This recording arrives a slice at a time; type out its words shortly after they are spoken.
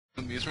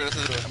me. It's right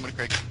outside the door. I'm gonna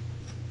crack it.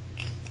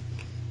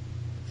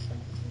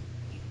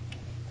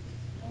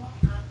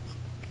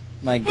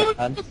 My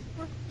God.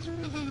 He's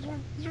right outside the door.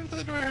 He's right outside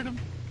the door. I heard him.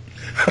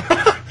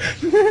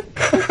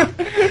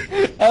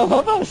 I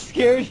love how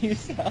scared you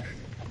sound.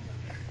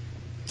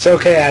 It's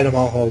okay, Adam.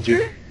 I'll hold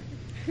you.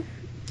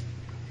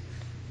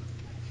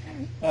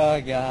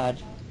 Oh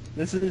God,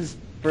 this is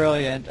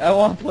brilliant. I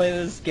want to play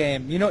this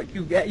game. You know what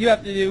you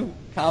have to do?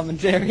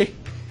 Commentary.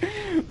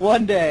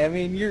 One day. I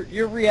mean,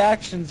 your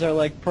reactions are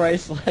like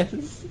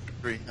priceless.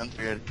 I'm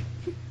scared.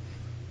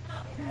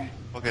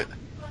 Okay.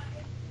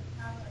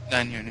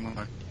 Not in here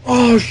anymore.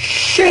 Oh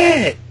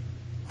shit!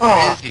 Where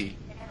Oh is he?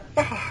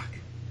 fuck!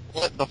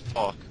 What the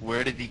fuck?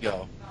 Where did he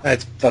go?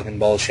 That's fucking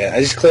bullshit. I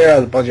just cleared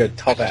out a bunch of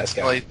tough ass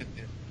guys.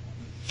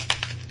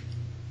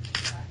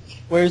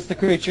 Where's the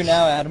creature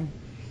now, Adam?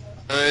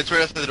 It's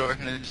right outside the door,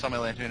 and I just saw my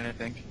lantern, I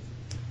think.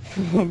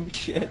 Oh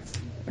shit.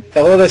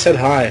 Tell her I said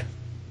hi.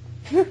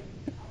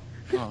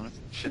 Oh, that's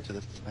shit to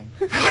this thing.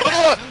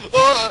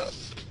 Ah!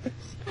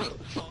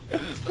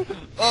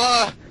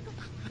 Ah!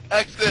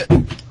 Exit!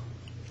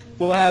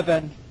 What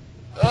happened?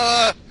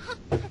 Ah!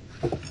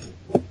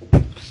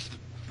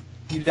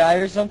 You die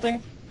or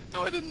something?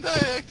 No, I didn't die.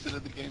 I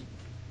exited the game.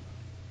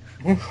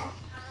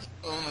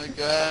 Oh my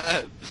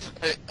god.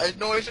 I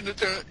know I shouldn't have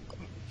turned...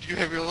 Do you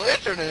have your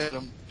lantern at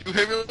him? Do you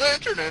have your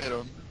lantern at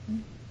him?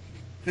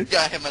 Yeah,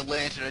 I had my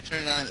lantern. I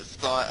turned it on and it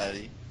saw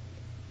Eddie.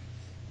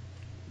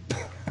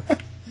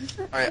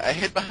 Alright, I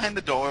hid behind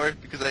the door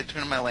because I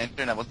turned on my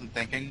lantern. I wasn't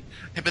thinking.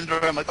 Hid behind the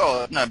door. I'm like,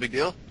 oh, not a big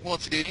deal. It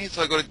won't see me.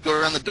 So I go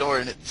around the door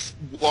and it's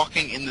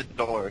walking in the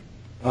door.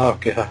 Oh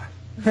god.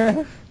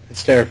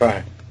 It's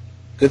terrifying.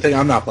 Good thing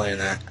I'm not playing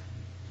that.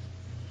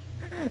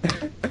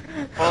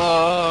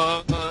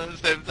 Oh,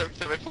 every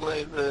time I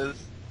play this.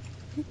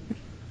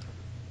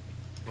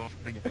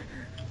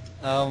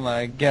 Oh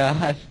my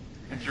God.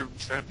 I have to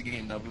restart the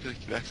game now because I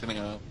keep exiting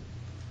out.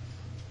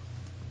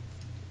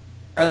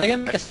 Are they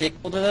gonna make a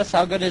sequel to this?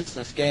 How good is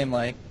this game?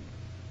 Like,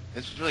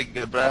 It's really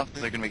good, but I don't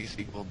think they're gonna make a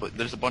sequel. But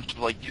there's a bunch of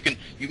like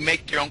you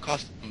make your own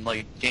custom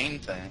like game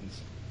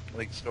things,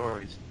 like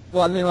stories.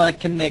 well, I mean, like,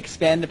 can they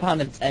expand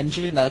upon its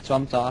engine? That's what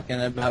I'm talking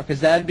about.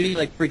 Because that'd be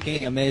like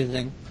freaking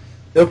amazing.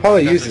 They'll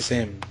probably use the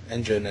same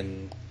engine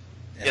and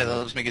Yeah,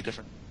 they'll just make it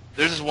different.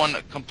 There's this one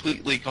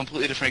completely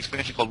different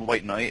expansion called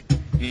White Knight.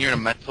 You're in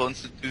a mental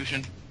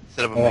institution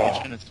instead of a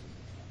mansion. It's,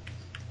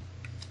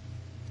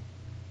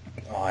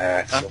 Oh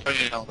yeah. I'm trying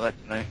to tell that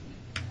tonight.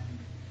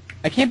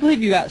 I can't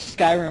believe you got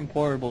Skyrim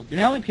portable. Do you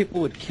know how many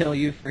people would kill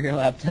you for your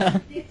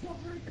laptop?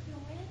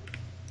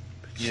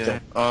 Yeah.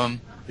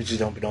 We just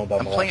don't know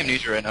about I'm playing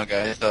Amnesia right now,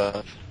 guys. I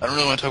don't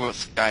really want to talk about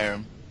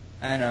Skyrim.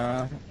 I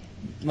know.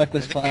 Mike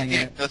was playing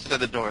it. Outside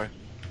the door.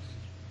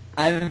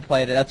 I haven't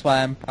played it. That's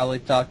why I'm probably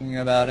talking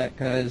about it,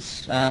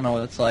 because I don't know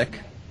what it's like.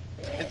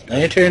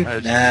 Lantern?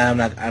 Nah, I'm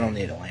not. I don't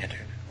need a lantern.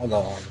 I'll go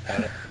on without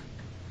it.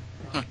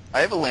 I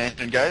have a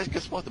lantern, guys.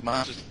 Guess what? The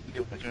monsters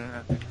can do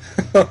lantern.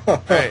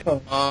 Alright,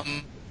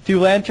 To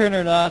lantern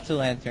or not to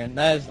lantern?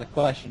 That is the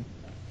question.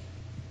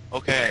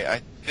 okay,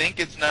 I think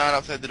it's not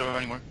outside the door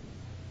anymore.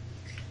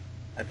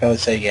 I'd probably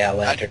say yeah,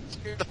 lantern.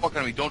 Scare the fuck out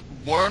of me. Don't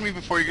warn me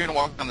before you're gonna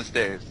walk down the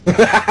stairs.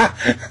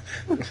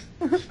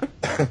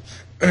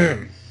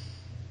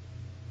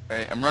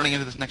 Alright, I'm running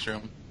into this next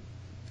room.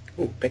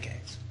 Ooh,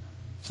 pickaxe.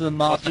 So the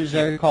monsters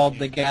are called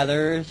the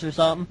Gatherers or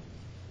something?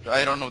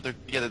 I don't know what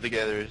they're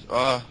together is.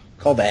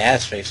 Called the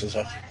ass faces.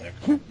 That's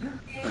what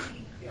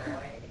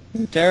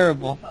they're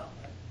Terrible.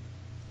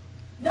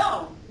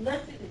 No,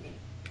 listen to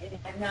me.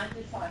 I'm not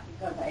just talking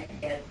because I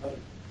get like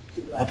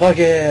A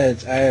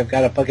bucket! I've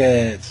got a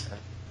bucket!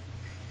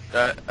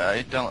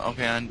 I don't.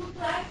 Okay,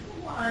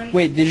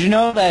 Wait, did you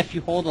know that if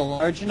you hold a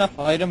large enough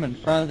item in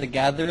front of the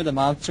Gatherer, the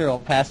monster will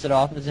pass it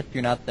off as if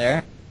you're not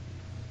there?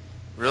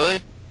 really?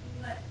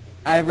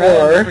 I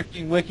read the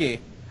freaking wiki.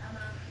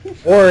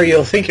 Or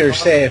you'll think you're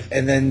safe,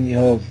 and then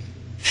you'll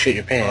shit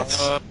your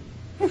pants.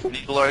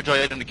 Need a large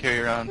item to carry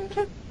around.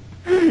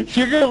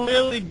 You're gonna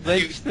literally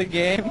glitch the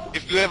game.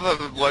 If you have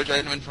a large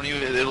item in front of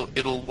you,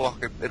 it'll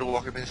walk your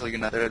pants like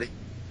you're not ready.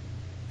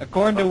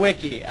 According to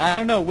Wiki. I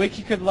don't know,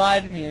 Wiki could lie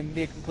to me and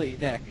be a complete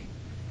dick.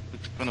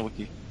 It's on the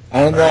wiki.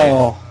 I don't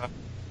know.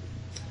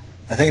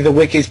 I think the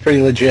wiki's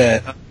pretty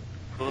legit.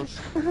 I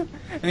mean,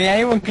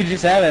 anyone could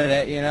just edit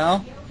it, you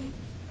know?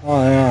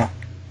 Oh yeah.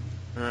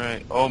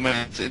 Alright. Oh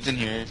man, it's in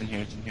here. It's in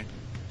here. I'm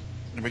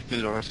gonna break through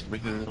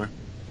the door.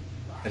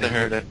 I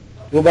heard it.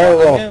 We'll barrel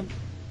roll.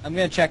 I'm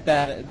gonna check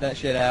that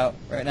shit out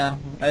right now.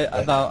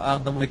 About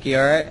on the wiki,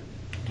 alright?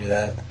 Do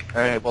that.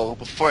 Alright, well,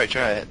 before I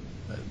try it,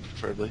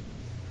 preferably.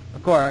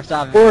 Of course,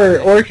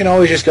 obviously. Or you can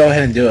always just go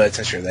ahead and do it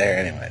since you're there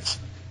anyways.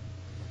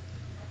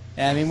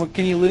 Yeah, I mean, what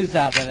can you lose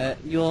out of it?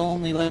 You'll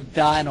only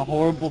die in a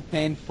horrible,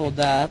 painful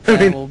death.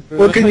 I mean,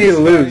 what can you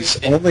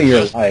lose? Only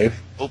your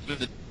life. Open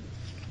the...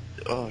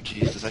 Oh,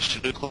 Jesus, I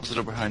should have closed the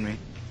door behind me.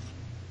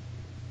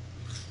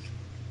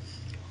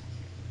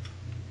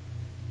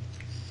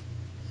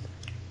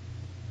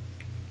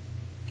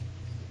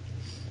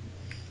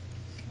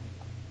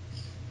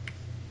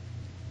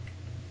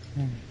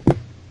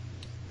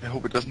 I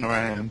hope it doesn't know where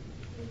I am.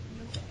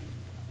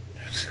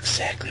 That's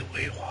exactly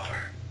where you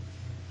are.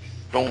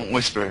 Don't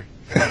whisper.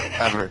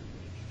 Ever.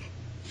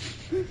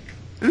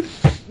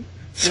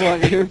 You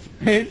want your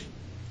page?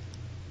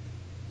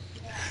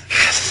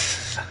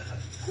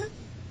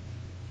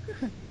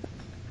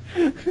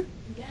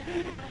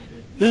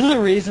 This is a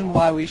reason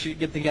why we should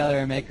get together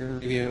and make a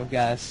review,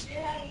 guys.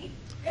 I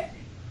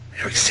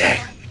know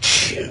exactly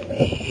what you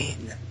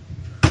mean.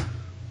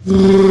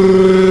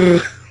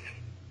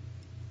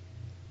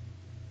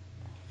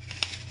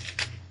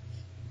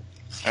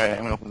 Alright,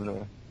 I'm gonna open the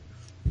door.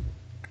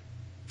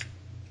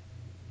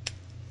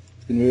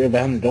 It's gonna be right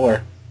behind the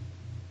door.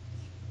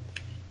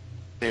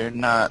 They're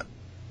not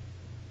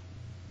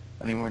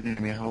anywhere near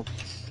me, I hope.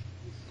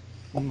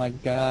 Oh my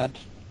god.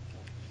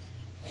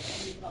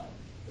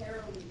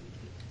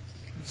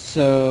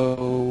 So,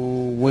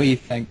 what do you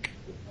think?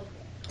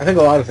 I think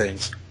a lot of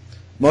things.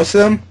 Most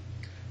of them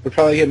would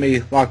probably get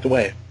me locked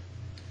away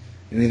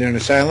in either an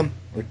asylum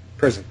or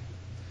prison.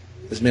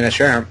 Doesn't mean I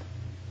share them.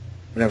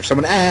 Whenever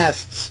someone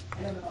asks.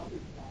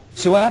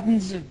 So what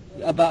happens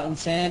about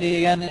insanity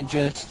again? It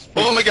just...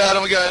 Oh my god,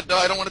 no,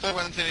 I don't want to talk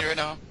about insanity right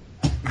now.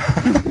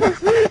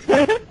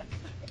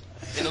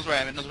 It knows where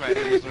I am, it knows where I am,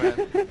 it knows where I am.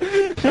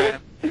 It knows where I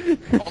am.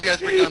 Oh my god,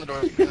 it's breaking down the door,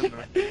 it's breaking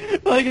down the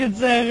door. Like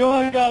insanity, oh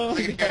my god.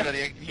 I can hear it,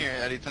 Eddie, I can hear it,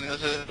 Eddie, it's on the other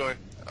side of the door.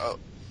 Oh.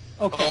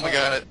 Okay. Oh my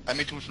god, I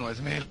made too much noise,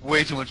 I made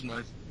way too much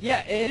noise.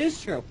 Yeah, it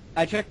is true.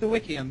 I checked the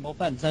wiki on both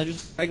ends, not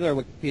just regular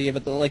Wikipedia,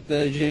 but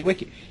the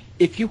wiki.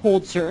 If you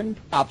hold certain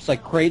props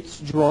like crates,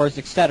 drawers,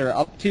 etc.,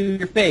 up to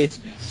your face,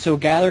 so a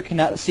gatherer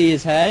cannot see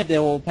his head, they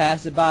will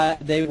pass it by.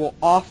 They will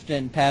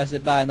often pass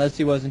it by unless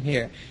he wasn't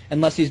here,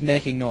 unless he's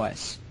making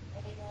noise.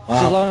 Wow.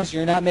 So as long as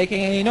you're not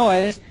making any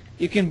noise,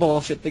 you can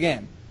bullshit the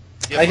game.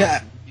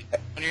 Yeah,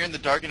 when you're in the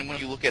dark and when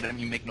you look at him,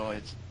 you make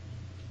noise.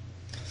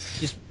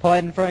 Just pull it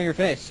in front of your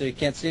face so you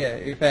can't see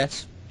it. Your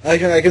face. I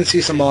can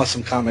see some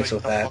awesome comics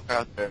with that. Walk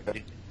out there,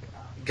 Eddie.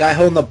 Guy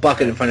holding the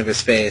bucket in front of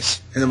his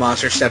face, and the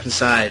monster steps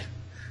inside.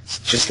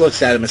 Just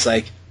looks at him. It's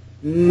like,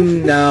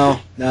 no,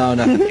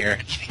 nothing here. I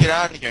need to get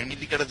out of here. I need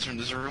to get out of this room.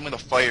 There's a room with a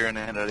fire in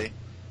it, Eddie.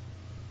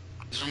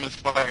 There's a room with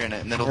fire in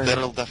it, and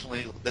that'll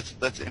definitely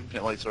that's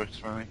infinite light source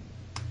for me.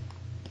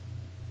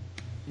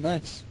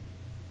 Nice.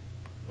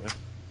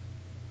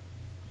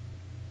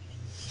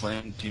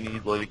 Flame, do you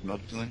need like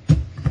milk or something?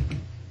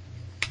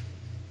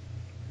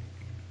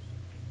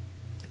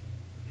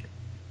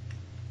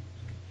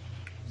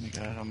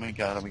 Oh my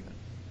god, oh my god.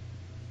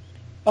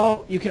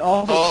 Oh, you can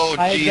also Oh,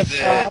 hide the prop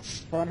in Jesus.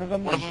 front of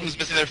them. One of them's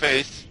missing their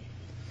face.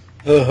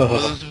 One of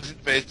Ugh. them's missing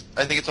their face.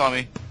 I think it's on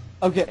me.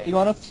 Okay, you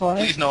want to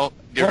funny? Please no.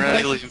 Get One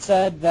ready to person leave.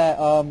 said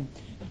that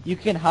you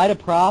can hide a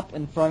prop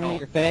in front of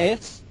your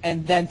face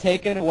and then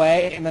take it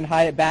away and then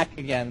hide it back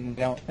again.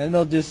 You know, and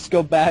they'll just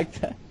go back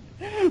to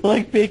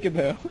like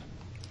peekaboo.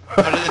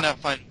 How did they not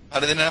find? How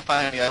did they not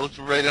find me? I looked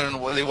right in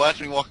and they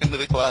watched me walk into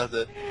the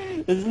closet.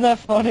 Isn't that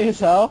funny as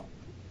hell?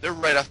 They're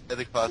right outside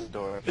the closet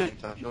door.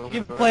 You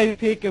can play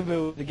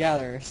peekaboo with the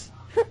gatherers.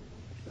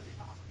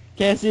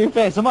 Can't see your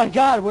face. Oh my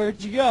god,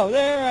 where'd you go?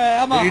 There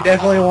I am. You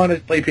definitely want to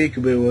play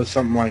peekaboo with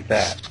something like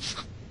that.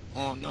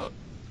 Oh no.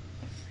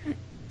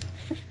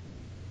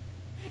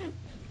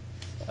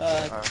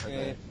 That's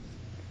great.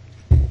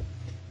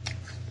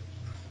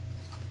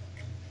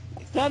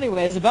 So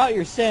anyways, about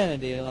your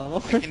sanity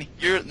level. I can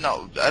hear.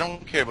 No, I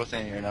don't care about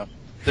saying right now.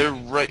 They're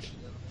right.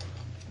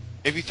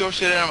 If you throw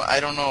shit at them, I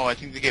don't know. I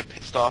think they get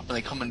pissed off and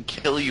they come and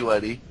kill you,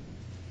 Eddie.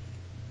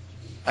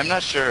 I'm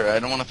not sure. I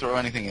don't want to throw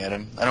anything at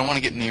him. I don't want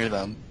to get near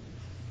them.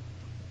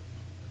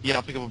 Yeah,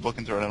 I'll pick up a book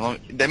and throw it at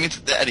him. That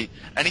means, Eddie,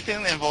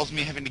 anything that involves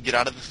me having to get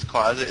out of this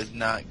closet is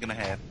not going to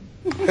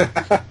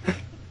happen.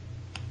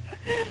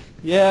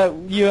 Yeah,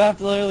 you have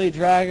to literally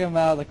drag him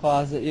out of the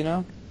closet, you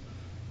know?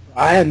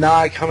 I am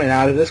not coming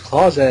out of this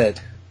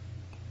closet.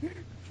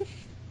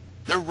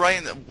 They're right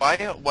in the, why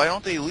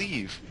don't they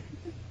leave?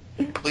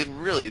 Like,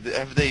 really,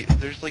 they're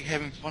just like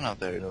having fun out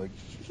there. They're like,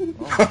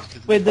 oh,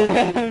 Wait, they're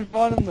having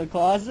fun in the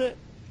closet?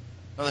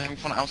 no, they're having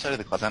fun outside of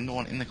the closet. I'm the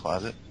one in the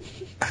closet.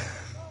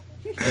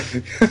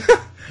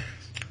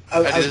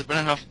 There's been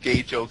enough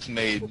gay jokes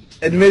made.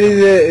 Admitting it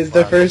is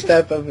the first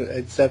step of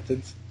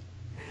acceptance.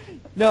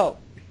 No.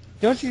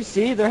 Don't you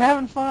see? They're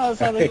having fun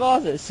outside the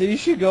closet, so you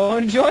should go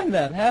and join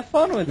them. Have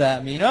fun with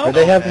them, you know? Are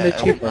they having a I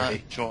tea will not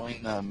party?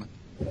 join them.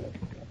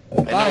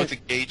 I know it's a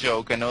gay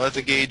joke. I know that's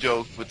a gay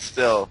joke, but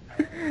still.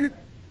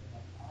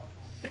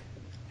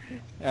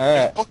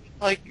 Alright.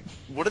 Like,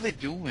 what are they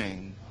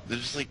doing? They're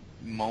just like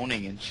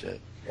moaning and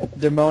shit.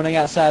 They're moaning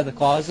outside the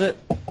closet.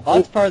 Well,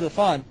 that's part of the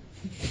fun.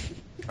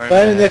 All If I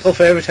had a man. nickel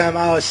for every time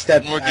I was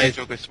stepped... One more gay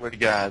joke, I swear to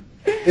God.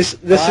 This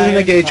isn't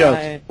a gay joke.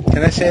 Fine.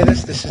 Can I say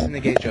this? This isn't a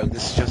gay joke.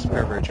 This is just a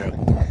pervert joke.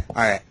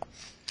 Alright.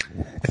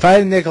 If I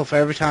had a nickel for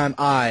every time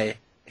I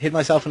hid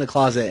myself in a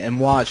closet and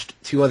watched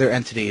two other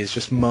entities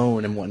just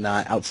moan and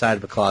whatnot outside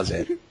of a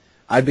closet,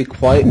 I'd have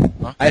quite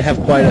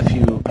a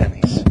few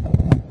pennies.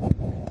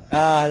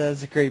 Ah,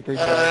 that's a creeper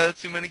joke.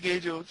 Too many gay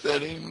jokes. I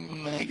didn't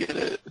even get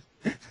it.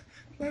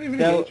 Not even a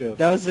gay That, joke.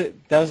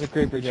 that was a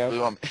creeper joke.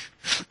 Really want me.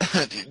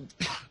 Dude.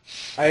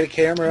 I had a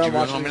camera. Do I'm you really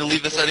watching. want me to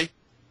leave this, Eddie?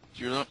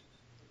 Do you really...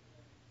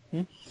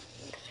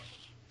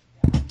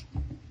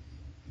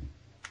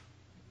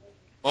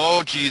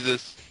 Oh,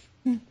 Jesus.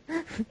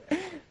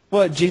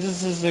 What,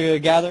 Jesus is a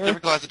gatherer?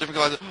 Different closet, different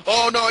closet.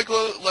 Oh, no, I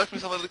left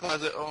myself out of the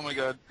closet. Oh, my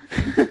God.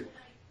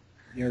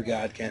 Your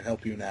God can't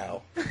help you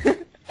now.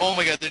 Oh,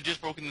 my God, they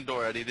just broke in the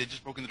door, Eddie. They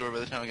just broke in the door by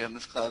the time I got in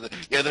this closet.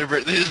 Yeah, they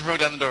just broke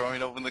down the door. Want me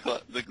to open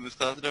this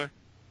closet door?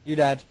 You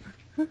died.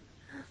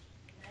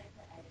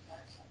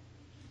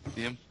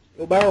 See him?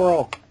 Go barrel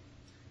roll.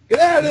 Get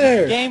out of Is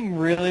there! this game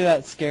really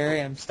that scary?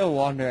 I'm still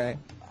wondering.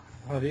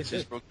 Oh, this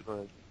Just broke the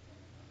door.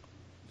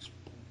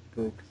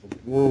 broke the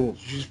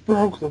rules. You just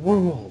broke the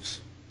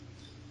rules.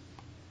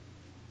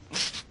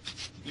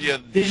 Yeah.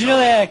 Did you know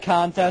they had a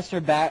contest for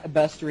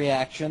best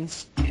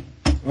reactions?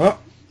 Oh,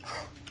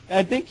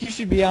 I think you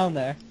should be on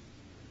there.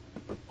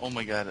 Oh,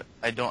 my God.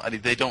 They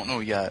don't know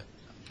yet.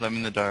 I'm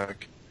in the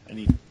dark.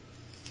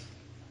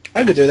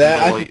 I could do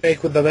that. I Wait. could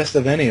fake with the best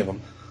of any of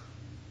them.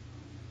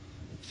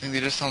 I think they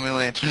just saw my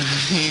lantern.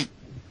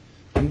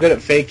 I'm good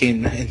at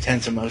faking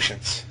intense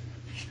emotions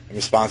and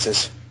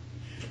responses,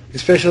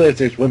 especially if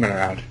there's women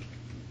around.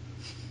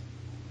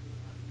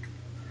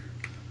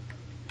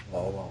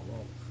 Whoa, whoa,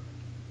 whoa.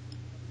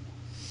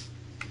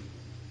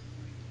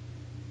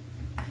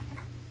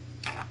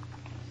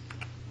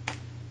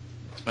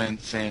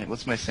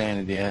 What's my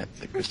sanity at?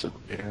 It's like crystal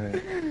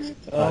clear.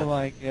 Oh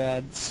my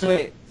god. So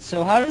wait,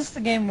 so how does the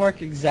game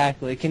work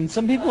exactly? Can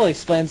some people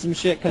explain some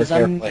shit? Because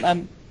I'm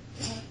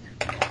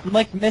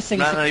like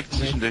missing I'm not in any something.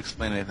 position to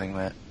explain anything,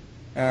 Matt.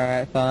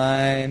 Alright,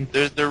 fine.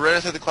 They're right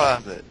outside the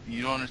closet.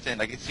 You don't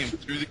understand. I can see them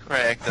through the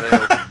crack that I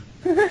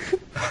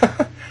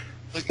opened.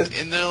 Look,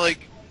 and they're like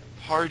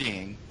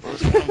partying. Well,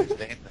 let's come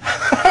stand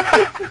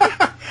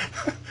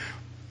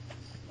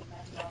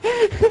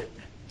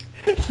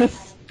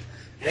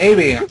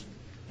there.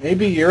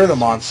 Maybe you're the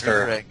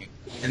monster, Cracking.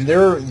 and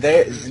they're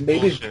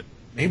Bullshit.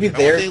 maybe Why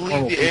they're won't they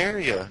normal leave the people.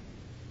 area?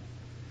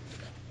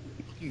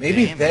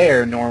 Maybe Damn it.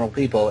 they're normal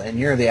people, and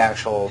you're the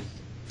actual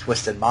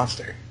twisted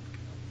monster.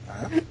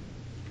 Huh? I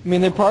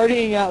mean, they're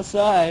partying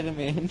outside, I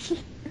mean.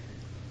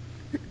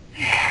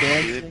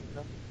 Dancing.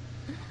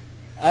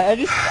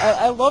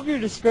 I love your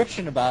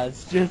description about it.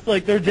 It's just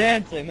like they're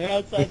dancing. They're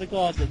outside the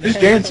closet.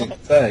 Just dancing.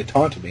 They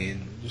taunted me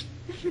and just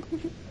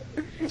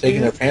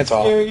taking their pants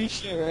off. Scary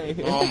shit right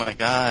here. Oh my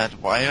God!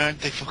 Why aren't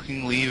they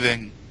fucking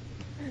leaving?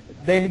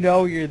 They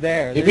know you're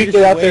there. Maybe They're get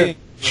just out there,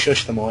 waiting.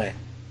 shush them away.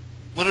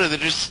 Literally, they're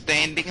just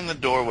standing in the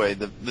doorway.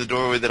 The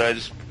doorway that I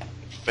just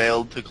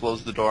failed to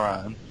close the door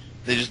on.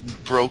 They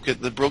just broke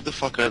it. They broke the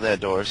fuck out of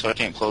that door, so I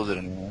can't close it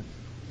anymore.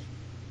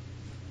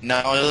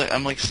 Now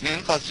I'm like sitting in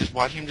the closet, just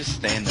watching them just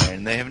stand there,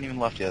 and they haven't even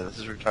left yet. This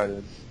is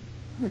retarded.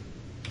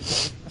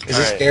 Is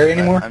it scary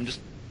anymore? I'm just.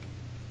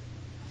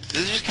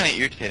 This is just kind of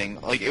irritating.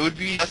 Like it would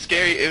be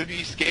scary. It would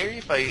be scary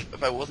if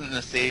I wasn't in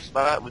a safe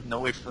spot with no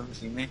way for them to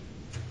see me.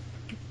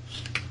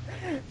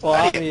 Well,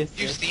 Do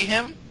obviously. you see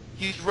him?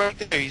 He's right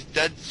there. He's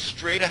dead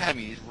straight ahead of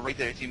me. He's right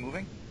there. Is he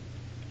moving?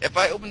 If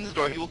I open this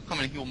door, he will come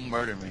and he will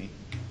murder me.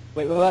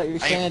 Wait, what about your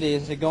sanity?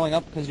 Is it going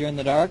up because you're in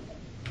the dark?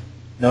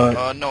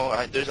 No, No.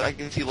 I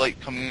can see light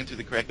coming in through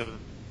the crack of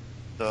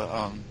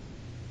the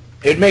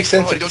it makes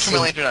sense. Oh, if don't it's turn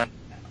my lantern on.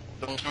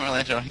 Don't turn my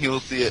lantern on. He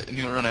will see it and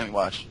he will run at me.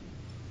 Watch.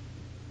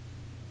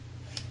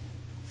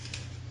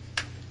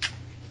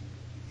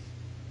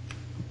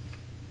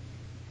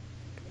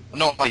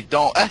 No, I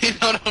don't. Eddie,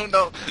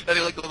 no. Eddie,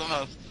 let go of the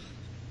mouse.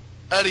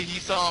 Eddie, he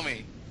saw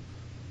me.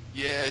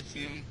 Yeah, I see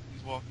him.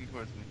 He's walking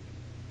towards me.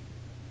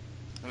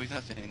 No, he's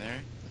not standing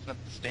there. That's not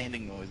the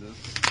standing noises.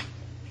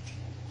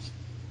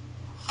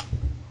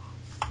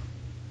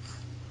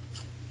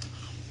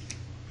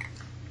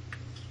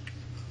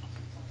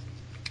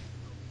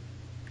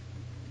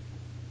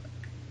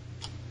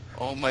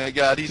 Oh my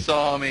God, he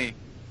saw me.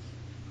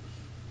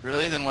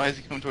 Really? Then why is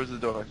he coming towards the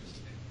door?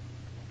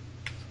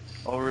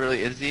 Oh,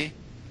 really? Is he?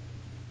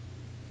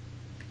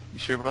 You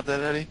sure about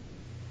that, Eddie?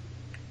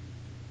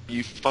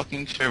 You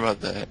fucking sure about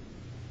that?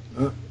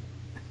 Huh?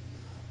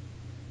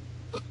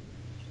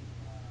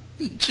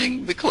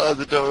 Ching, the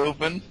closet door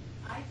open.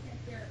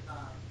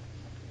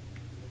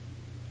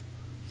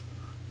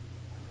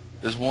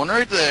 There's one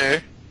right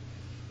there.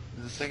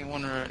 There's a second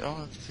one right...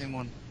 Oh, it's the same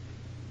one.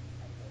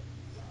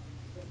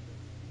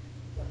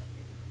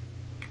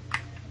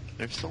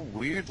 They're so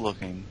weird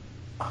looking.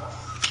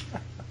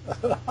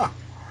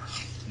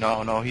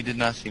 No, he did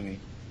not see me.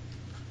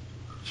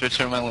 Should I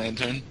turn my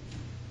lantern?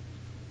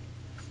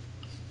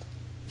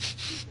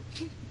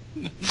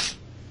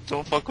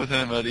 Don't fuck with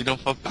him, Eddie. Don't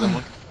fuck with him.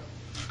 Alright,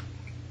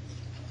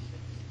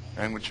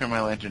 I'm gonna turn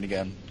my lantern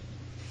again.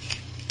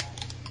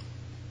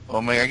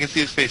 Oh my, I can see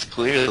his face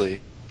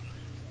clearly.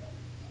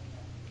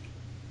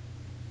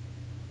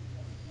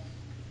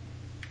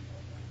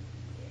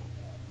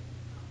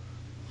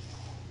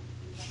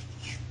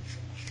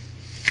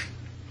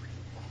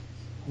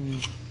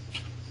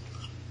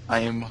 I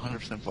am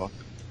 100% fucked.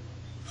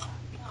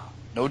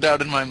 No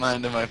doubt in my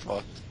mind am I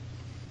fucked.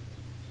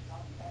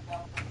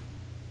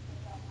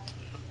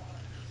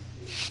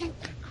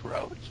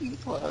 Crouch in the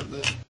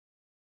closet.